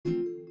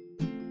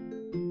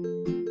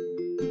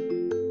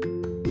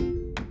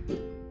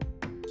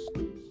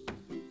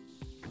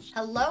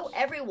Hello,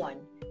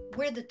 everyone.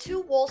 We're the two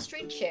Wall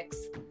Street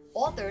chicks,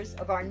 authors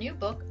of our new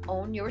book,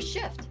 Own Your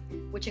Shift,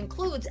 which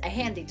includes a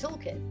handy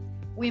toolkit.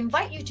 We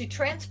invite you to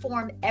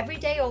transform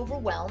everyday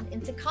overwhelm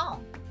into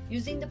calm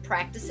using the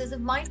practices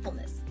of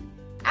mindfulness.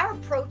 Our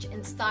approach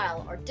and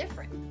style are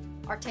different.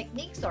 Our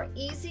techniques are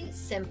easy,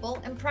 simple,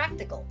 and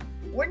practical.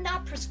 We're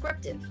not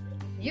prescriptive.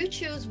 You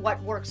choose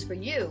what works for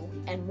you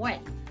and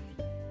when.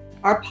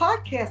 Our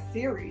podcast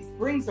series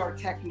brings our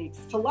techniques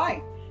to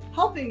life,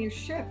 helping you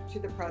shift to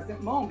the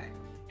present moment.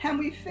 And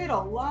we fit a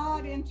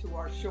lot into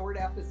our short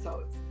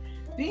episodes.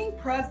 Being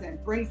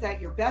present brings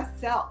out your best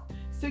self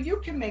so you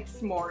can make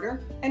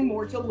smarter and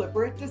more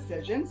deliberate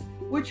decisions,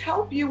 which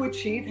help you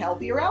achieve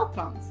healthier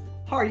outcomes.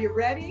 Are you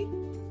ready?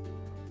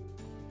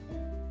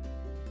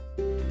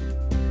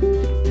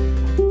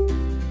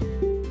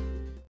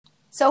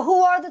 So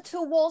who are the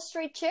two Wall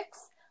Street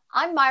chicks?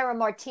 I'm Myra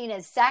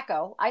Martinez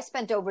Sacco. I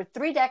spent over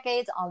 3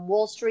 decades on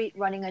Wall Street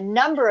running a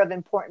number of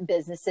important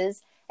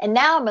businesses, and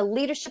now I'm a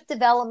leadership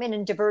development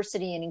and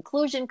diversity and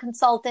inclusion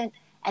consultant,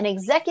 an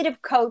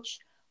executive coach,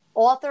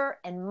 author,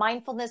 and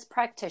mindfulness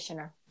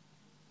practitioner.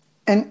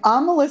 And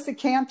I'm Melissa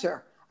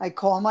Cantor. I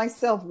call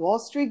myself Wall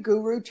Street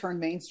guru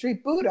turned Main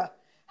Street Buddha,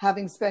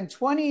 having spent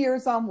 20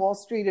 years on Wall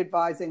Street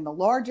advising the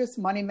largest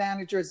money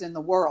managers in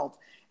the world,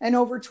 and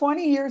over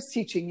 20 years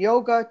teaching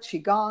yoga,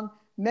 qigong,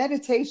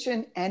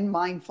 meditation, and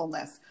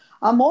mindfulness.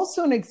 I'm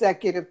also an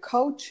executive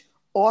coach,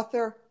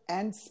 author,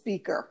 and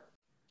speaker.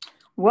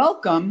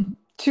 Welcome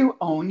to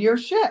Own Your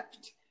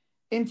Shift.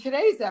 In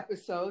today's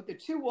episode, the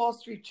two Wall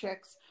Street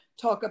chicks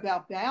talk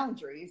about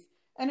boundaries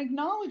and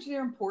acknowledge their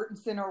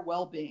importance in our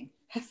well-being,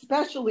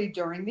 especially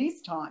during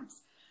these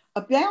times.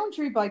 A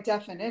boundary, by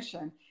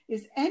definition,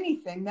 is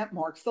anything that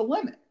marks a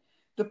limit.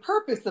 The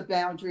purpose of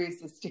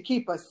boundaries is to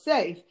keep us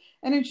safe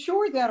and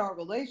ensure that our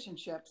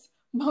relationships,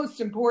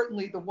 most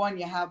importantly, the one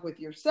you have with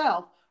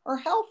yourself, are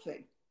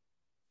healthy.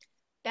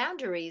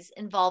 Boundaries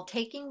involve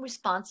taking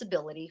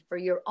responsibility for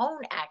your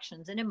own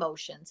actions and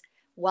emotions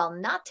while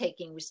not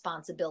taking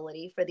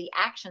responsibility for the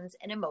actions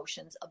and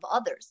emotions of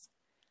others.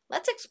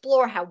 Let's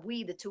explore how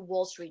we, the two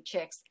Wall Street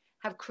chicks,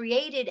 have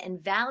created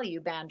and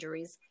value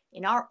boundaries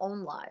in our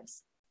own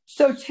lives.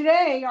 So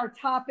today our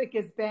topic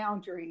is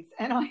boundaries,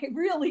 and I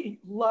really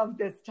love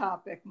this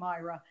topic,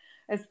 Myra,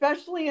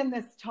 especially in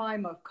this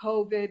time of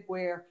COVID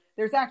where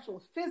there's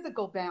actual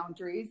physical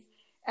boundaries,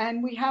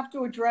 and we have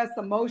to address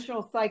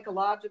emotional,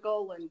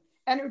 psychological, and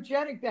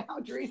energetic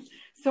boundaries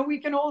so we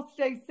can all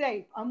stay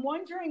safe. I'm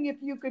wondering if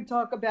you could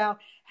talk about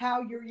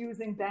how you're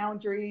using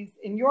boundaries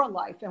in your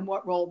life and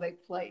what role they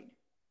played.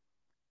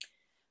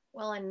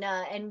 Well,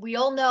 and we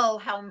all know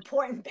how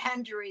important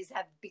boundaries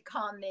have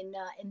become in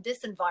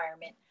this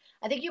environment.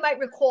 I think you might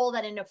recall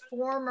that in a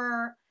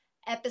former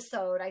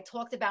episode, I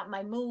talked about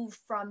my move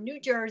from New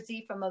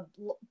Jersey, from a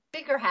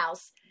bigger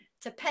house,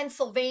 to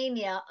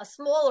Pennsylvania, a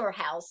smaller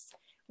house,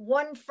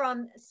 one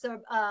from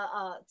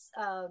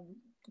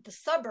the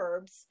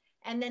suburbs,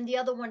 and then the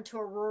other one to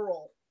a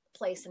rural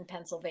place in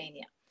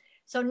Pennsylvania.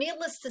 So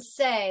needless to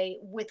say,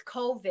 with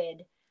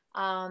COVID,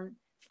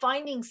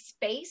 finding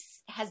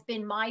space has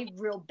been my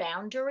real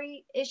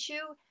boundary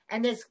issue.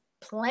 And there's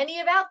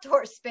plenty of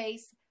outdoor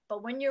space,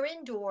 but when you're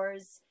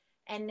indoors,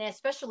 and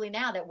especially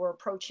now that we're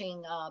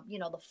approaching,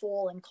 the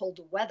fall and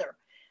colder weather.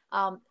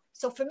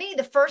 So for me,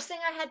 the first thing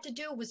I had to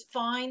do was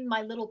find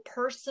my little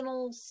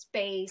personal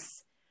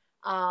space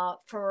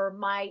for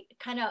my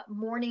kind of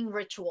morning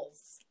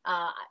rituals.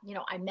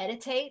 I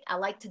meditate. I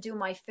like to do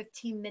my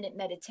 15-minute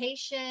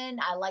meditation.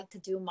 I like to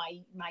do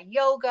my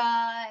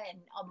yoga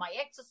and my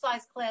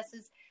exercise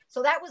classes.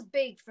 So that was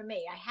big for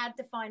me. I had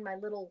to find my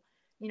little,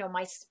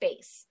 my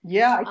space.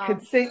 Yeah, I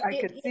could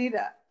see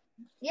that.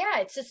 Yeah,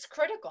 it's just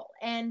critical.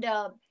 And,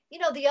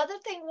 the other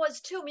thing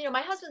was too,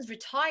 my husband's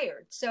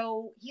retired,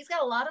 so he's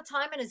got a lot of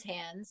time in his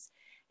hands,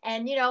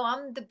 and,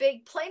 I'm the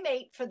big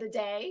playmate for the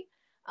day.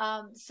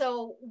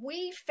 So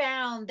we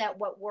found that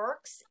what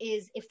works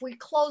is if we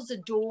close the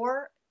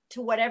door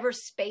to whatever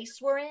space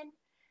we're in,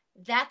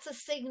 that's a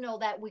signal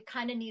that we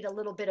kind of need a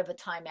little bit of a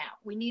timeout.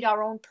 We need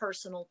our own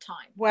personal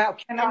time. Wow.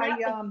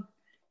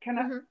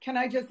 Can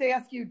I just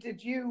ask you,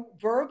 did you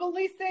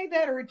verbally say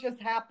that, or it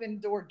just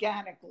happened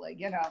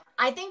organically?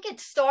 I think it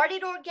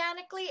started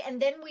organically,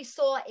 and then we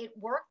saw it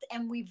worked,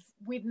 and we've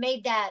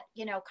made that,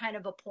 kind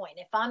of a point.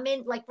 If I'm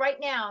in, like right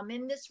now, I'm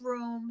in this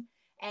room,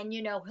 and,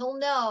 he'll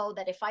know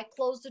that if I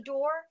close the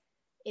door,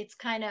 it's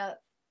kind of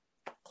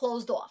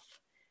closed off.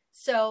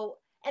 So,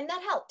 and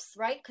that helps,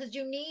 right? Because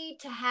you need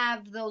to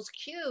have those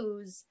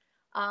cues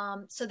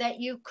so that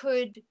you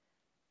could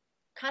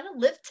kind of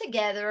live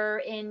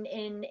together in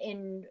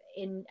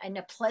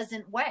a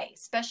pleasant way,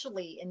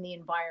 especially in the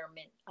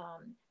environment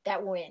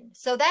that we're in.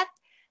 So that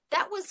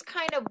was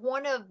kind of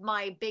one of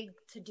my big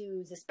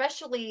to-dos,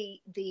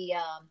 especially the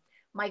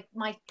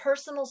my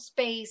personal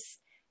space,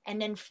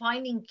 and then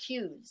finding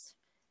cues.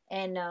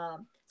 And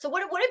so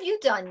what have you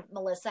done,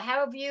 Melissa?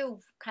 How have you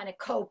kind of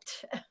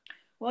coped?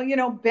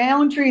 Well,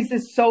 boundaries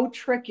is so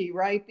tricky,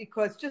 right?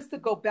 Because just to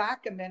go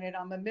back a minute,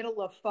 I'm a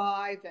middle of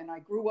five and I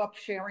grew up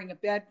sharing a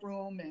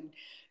bedroom and,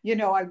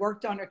 I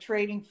worked on a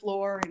trading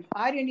floor and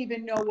I didn't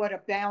even know what a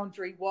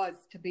boundary was,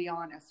 to be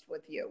honest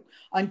with you,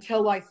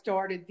 until I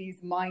started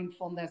these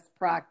mindfulness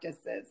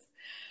practices.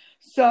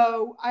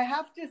 So I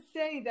have to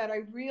say that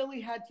I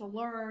really had to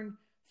learn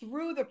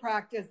through the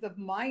practice of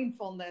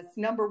mindfulness,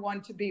 number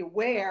one, to be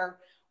aware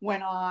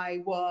when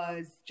I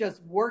was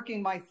just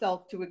working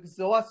myself to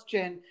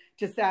exhaustion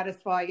to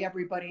satisfy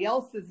everybody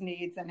else's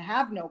needs and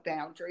have no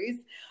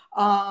boundaries.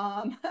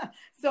 Um,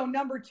 so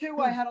number two,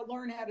 I had to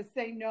learn how to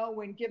say no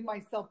and give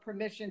myself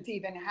permission to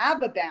even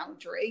have a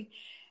boundary.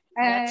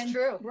 That's And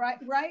true.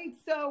 right.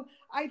 So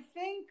I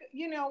think,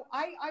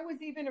 I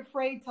was even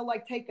afraid to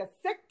like take a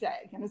sick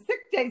day, and a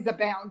sick day is a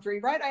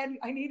boundary, right?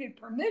 I needed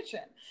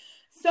permission.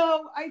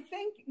 So I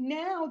think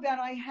now that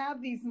I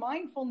have these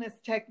mindfulness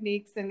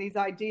techniques and these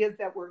ideas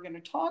that we're going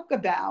to talk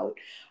about,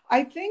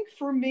 I think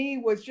for me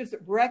was just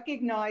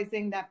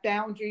recognizing that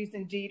boundaries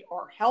indeed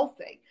are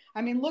healthy.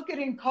 I mean, look at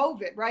in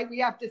COVID, right? We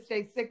have to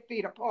stay 6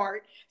 feet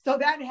apart. So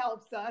that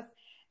helps us.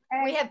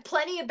 We have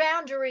plenty of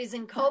boundaries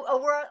in COVID.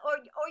 Or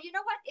you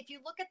know what? If you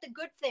look at the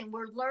good thing,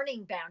 we're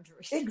learning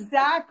boundaries.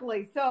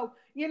 Exactly. So,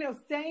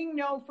 saying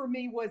no for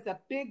me was a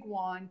big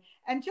one.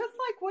 And just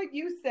like what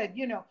you said,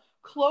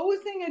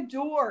 closing a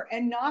door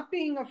and not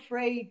being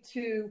afraid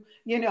to,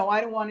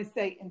 I don't want to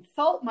say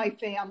insult my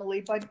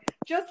family, but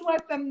just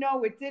let them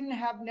know it didn't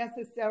have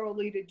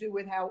necessarily to do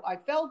with how I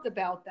felt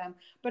about them,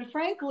 but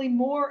frankly,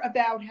 more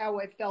about how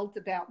I felt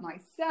about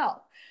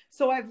myself.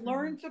 So I've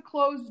learned to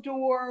close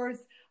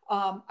doors.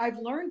 I've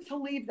learned to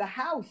leave the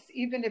house,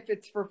 even if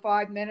it's for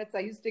 5 minutes.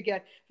 I used to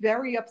get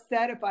very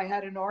upset if I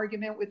had an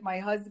argument with my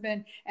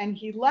husband and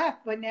he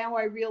left, but now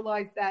I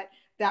realize that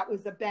that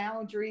was a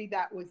boundary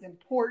that was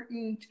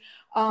important.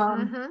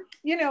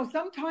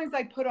 Sometimes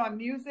I put on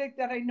music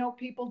that I know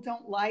people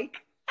don't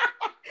like.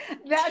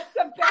 That's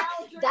a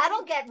boundary.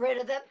 That'll get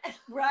rid of them.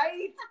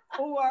 Right?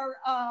 Or,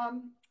 I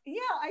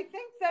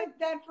think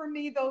that for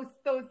me,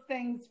 those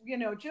things,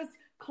 just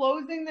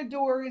closing the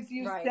door, as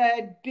you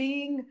said,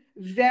 being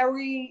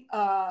very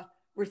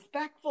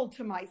respectful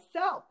to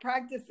myself,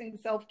 practicing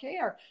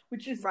self-care,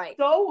 which is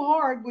so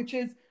hard, which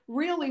is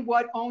really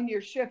what Own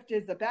Your Shift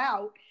is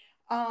about.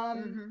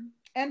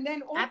 And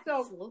then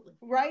also,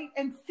 right,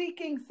 and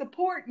seeking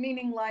support,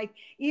 meaning like,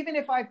 even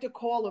if I have to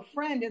call a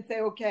friend and say,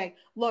 okay,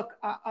 look,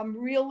 I'm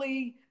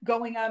really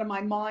going out of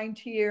my mind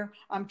here.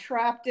 I'm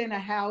trapped in a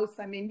house.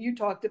 I mean, you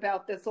talked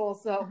about this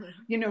also,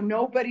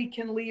 nobody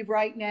can leave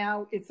right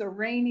now. It's a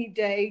rainy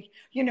day.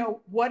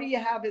 What do you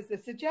have as a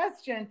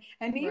suggestion?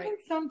 And even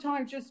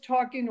sometimes just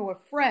talking to a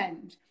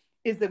friend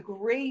is a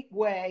great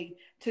way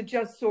to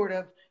just sort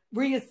of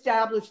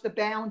reestablish the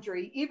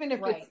boundary, even if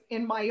it's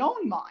in my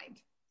own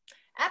mind.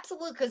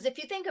 Absolutely. Because if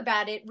you think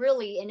about it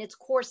really in its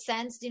core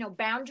sense,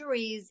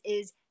 boundaries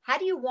is how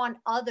do you want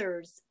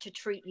others to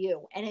treat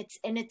you? And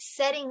it's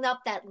setting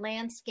up that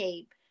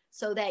landscape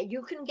so that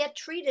you can get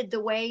treated the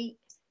way,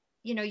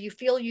 you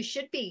feel you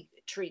should be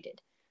treated.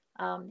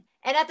 And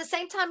at the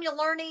same time, you're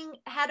learning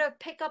how to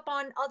pick up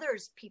on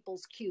others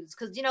people's cues.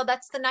 Because,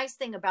 that's the nice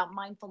thing about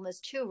mindfulness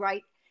too,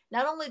 right?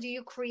 Not only do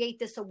you create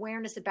this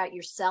awareness about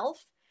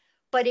yourself,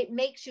 but it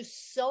makes you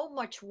so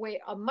much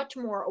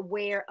more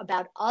aware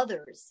about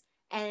others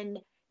and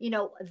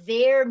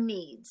their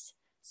needs.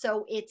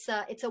 So it's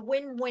a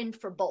win-win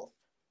for both.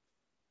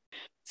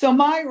 So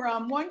Myra,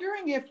 I'm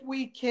wondering if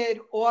we could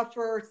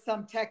offer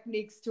some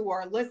techniques to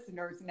our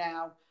listeners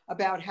now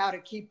about how to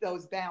keep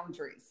those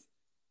boundaries.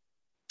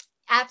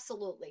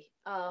 Absolutely.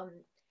 I'm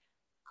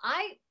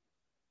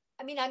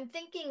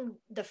thinking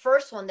the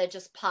first one that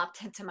just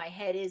popped into my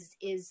head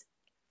is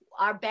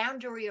our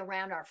boundary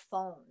around our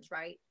phones,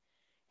 right?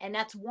 And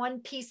that's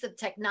one piece of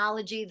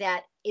technology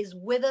that is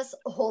with us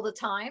all the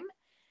time.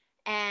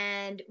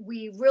 And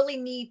we really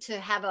need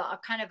to have a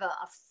kind of a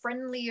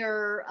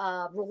friendlier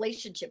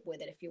relationship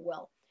with it, if you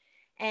will.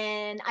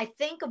 And I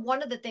think of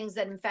one of the things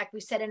that, in fact, we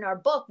said in our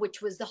book,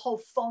 which was the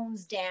whole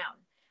phones down.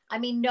 I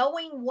mean,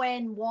 knowing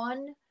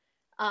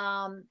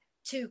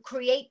to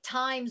create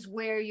times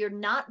where you're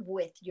not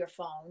with your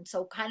phone.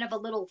 So kind of a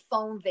little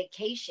phone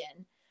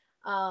vacation.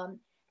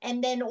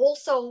 And then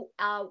also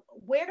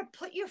where to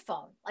put your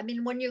phone. I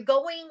mean, when you're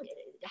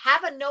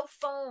have a no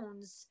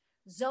phones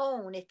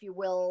zone, if you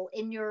will,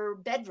 in your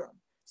bedroom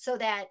so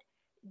that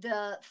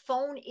the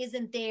phone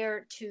isn't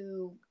there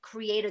to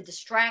create a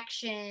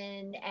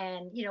distraction.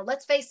 And,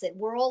 let's face it,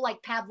 we're all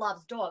like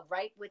Pavlov's dog,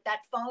 right? With that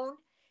phone,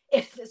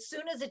 if as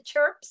soon as it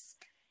chirps,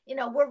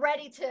 we're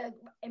ready to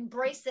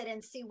embrace it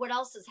and see what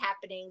else is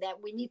happening that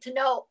we need to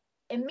know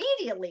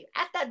immediately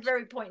at that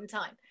very point in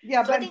time.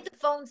 Yeah, so I think the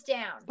phone's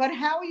down. But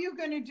how are you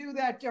going to do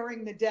that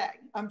during the day?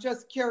 I'm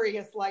just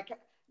curious, like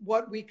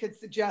what we could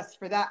suggest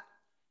for that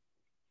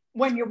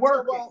when you're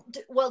working.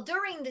 So, well,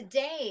 during the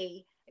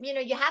day,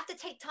 you have to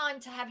take time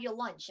to have your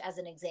lunch, as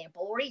an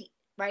example, or eat,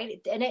 right?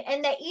 And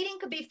that eating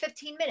could be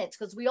 15 minutes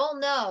because we all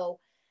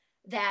know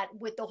that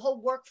with the whole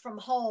work from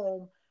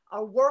home,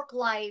 our work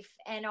life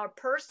and our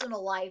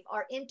personal life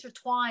are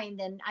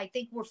intertwined. And I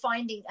think we're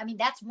finding, I mean,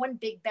 that's one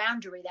big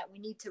boundary that we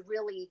need to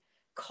really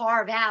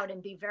carve out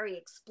and be very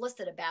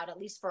explicit about, at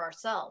least for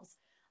ourselves.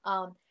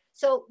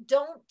 So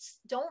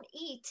don't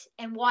eat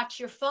and watch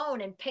your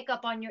phone and pick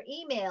up on your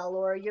email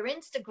or your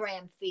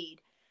Instagram feed.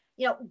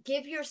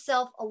 Give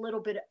yourself a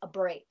little bit a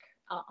break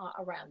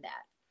around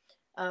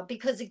that.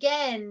 Because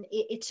again,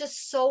 it's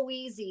just so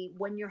easy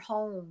when you're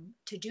home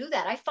to do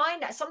that. I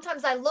find that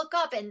sometimes I look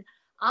up and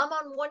I'm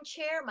on one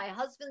chair, my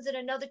husband's in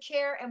another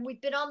chair, and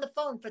we've been on the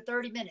phone for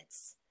 30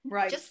 minutes.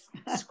 Right. Just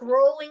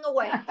scrolling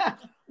away.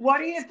 What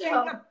do you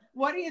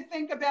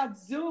think about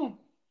Zoom?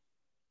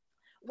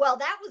 Well,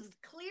 that was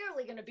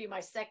clearly going to be my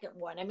second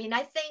one. I mean,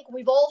 I think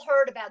we've all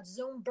heard about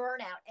Zoom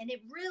burnout, and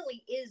it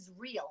really is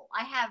real.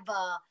 I have,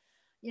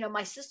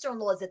 my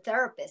sister-in-law is a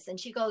therapist, and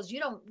she goes, you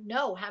don't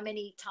know how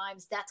many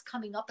times that's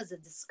coming up as a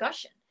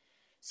discussion.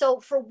 So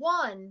for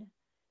one,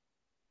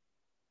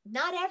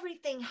 not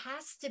everything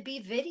has to be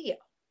video.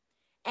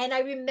 And I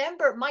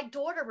remember my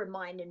daughter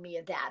reminded me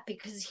of that,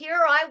 because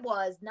here I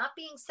was not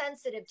being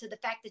sensitive to the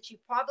fact that she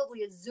probably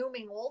is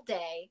Zooming all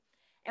day.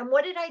 And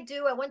what did I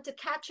do? I went to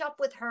catch up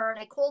with her and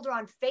I called her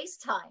on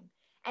FaceTime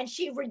and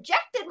she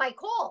rejected my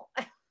call.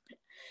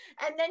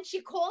 And then she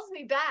calls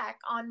me back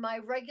on my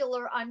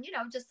regular,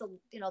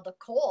 the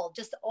call,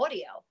 just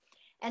audio,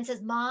 and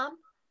says, Mom,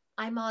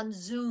 I'm on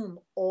Zoom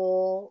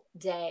all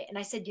day. And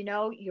I said,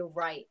 you're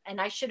right. And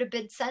I should have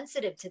been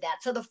sensitive to that.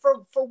 So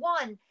for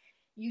one,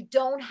 you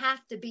don't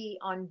have to be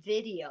on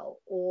video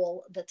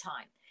all the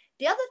time.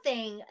 The other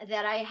thing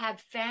that I have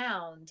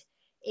found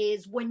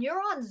is when you're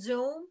on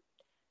Zoom,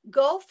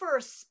 go for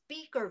a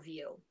speaker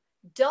view.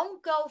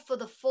 Don't go for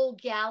the full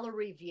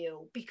gallery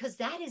view, because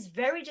that is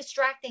very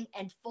distracting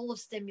and full of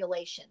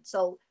stimulation.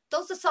 So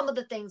those are some of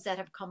the things that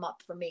have come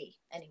up for me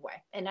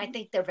anyway. And I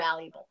think they're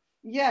valuable.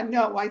 Yeah,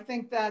 no, I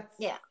think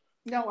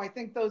I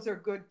think those are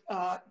good.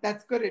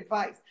 That's good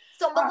advice.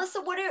 So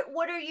Melissa,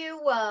 what are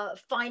you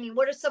finding?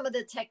 What are some of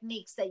the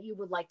techniques that you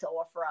would like to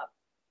offer up?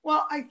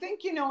 Well, I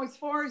think, as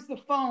far as the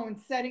phone,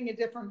 setting a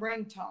different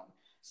ringtone.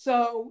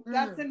 So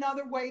that's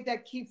another way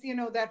that keeps,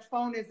 that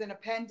phone is an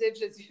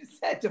appendage, as you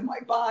said, to my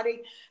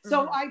body.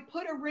 So I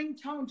put a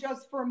ringtone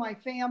just for my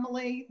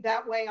family.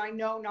 That way I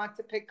know not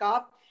to pick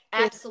up.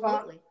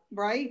 Absolutely.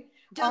 Right.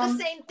 Do the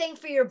same thing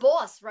for your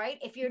boss, right?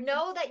 If you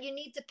know that you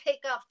need to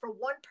pick up for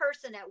one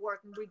person at work,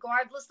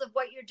 regardless of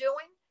what you're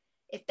doing,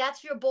 if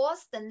that's your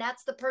boss, then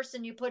that's the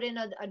person you put in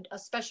a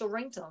special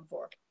ringtone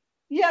for.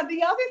 Yeah,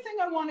 the other thing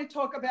I want to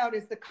talk about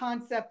is the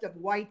concept of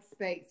white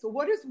space. So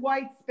what does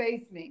white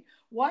space mean?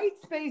 White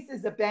space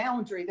is a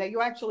boundary that you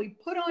actually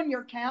put on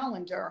your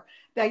calendar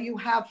that you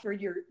have for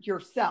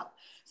yourself.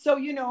 So,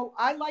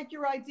 I like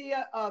your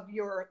idea of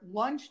your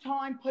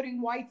lunchtime putting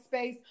white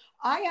space.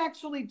 I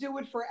actually do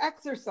it for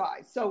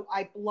exercise. So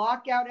I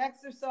block out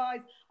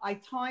exercise. I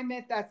time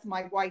it. That's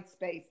my white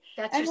space.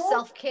 That's your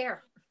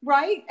self-care.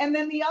 Right. And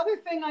then the other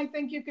thing I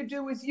think you could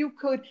do is you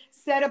could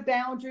set a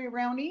boundary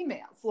around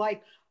emails.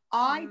 Like,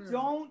 I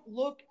don't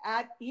look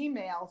at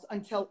emails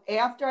until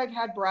after I've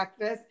had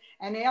breakfast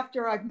and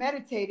after I've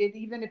meditated,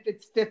 even if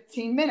it's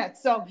 15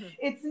 minutes. So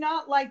it's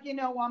not like,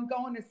 I'm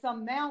going to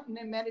some mountain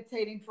and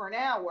meditating for an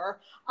hour.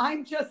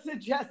 I'm just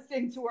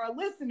suggesting to our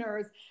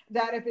listeners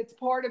that if it's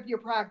part of your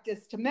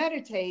practice to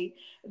meditate,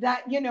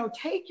 that,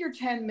 take your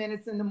 10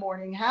 minutes in the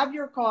morning, have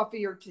your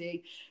coffee or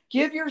tea,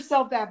 give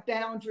yourself that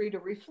boundary to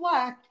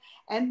reflect,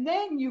 and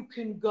then you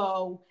can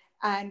go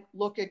and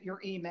look at your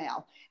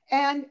email.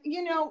 And,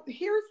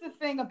 here's the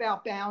thing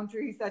about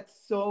boundaries that's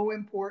so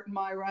important,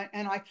 Myra,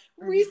 and I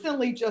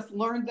recently just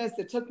learned this,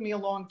 it took me a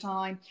long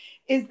time,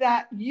 is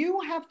that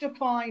you have to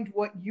find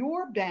what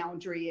your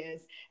boundary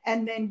is,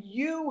 and then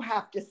you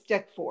have to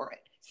stick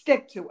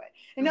to it.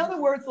 In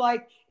other words,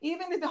 like,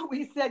 even though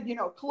we said,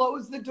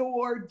 close the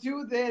door,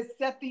 do this,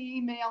 set the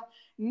email,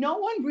 no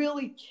one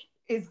really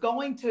is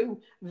going to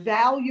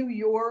value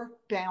your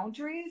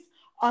boundaries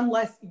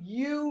unless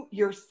you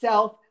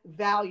yourself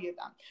value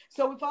them.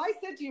 So if I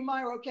said to you,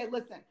 Myra, okay,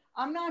 listen,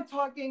 I'm not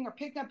talking or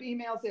picking up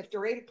emails after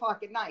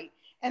 8:00 at night,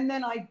 and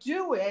then I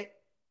do it,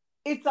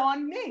 it's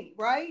on me,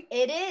 right?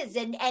 It is.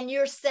 And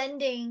you're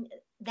sending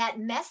that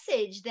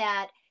message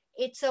that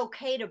it's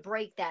okay to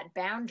break that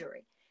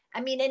boundary.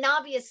 I mean, and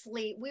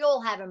obviously we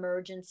all have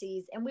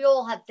emergencies and we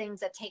all have things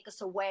that take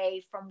us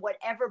away from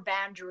whatever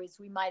boundaries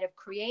we might have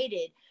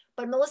created.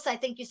 But Melissa, I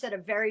think you said a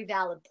very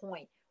valid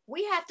point.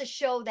 We have to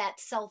show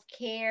that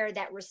self-care,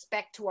 that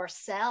respect to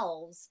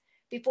ourselves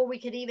before we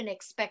could even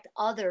expect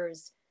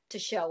others to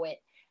show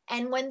it.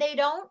 And when they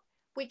don't,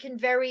 we can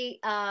very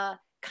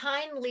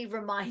kindly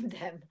remind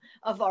them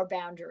of our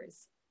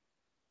boundaries.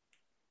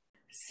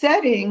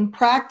 Setting,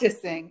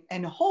 practicing,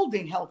 and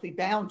holding healthy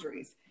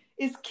boundaries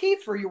is key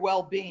for your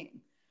well-being.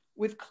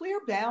 With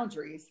clear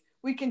boundaries,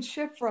 we can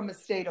shift from a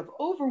state of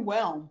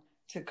overwhelm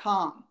to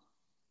calm.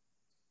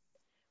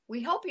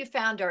 We hope you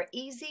found our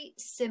easy,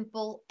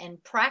 simple,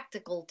 and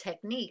practical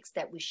techniques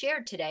that we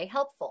shared today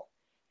helpful.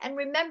 And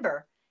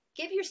remember,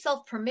 give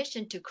yourself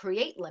permission to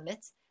create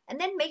limits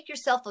and then make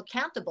yourself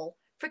accountable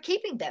for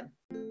keeping them.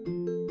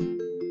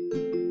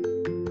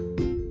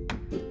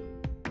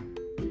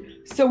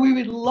 So we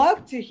would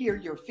love to hear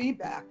your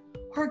feedback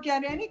or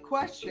get any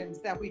questions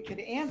that we could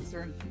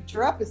answer in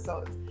future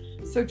episodes.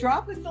 So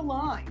drop us a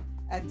line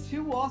at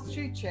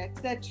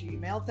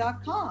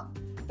 2wallstreetchicks@gmail.com.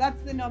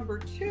 That's the number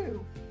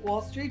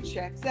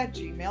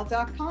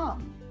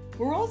 2wallstreetchicks@gmail.com.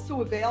 We're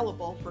also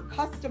available for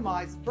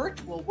customized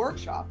virtual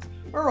workshops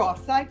or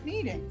offsite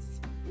meetings.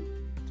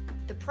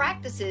 The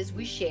practices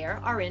we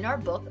share are in our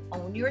book,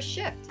 Own Your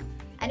Shift,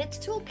 and its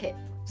toolkit.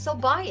 So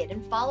buy it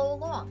and follow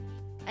along.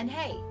 And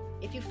hey,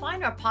 if you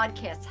find our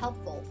podcast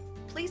helpful,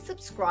 please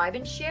subscribe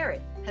and share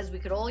it, as we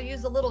could all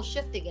use a little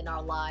shifting in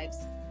our lives.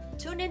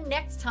 Tune in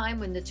next time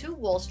when the 2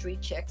 Wall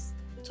Street Chicks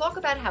talk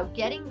about how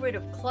getting rid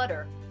of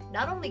clutter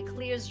not only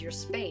clears your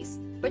space,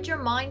 but your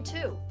mind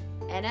too.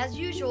 And as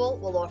usual,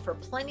 we'll offer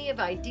plenty of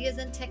ideas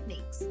and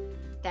techniques.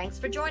 Thanks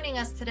for joining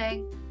us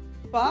today.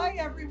 Bye,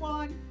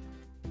 everyone.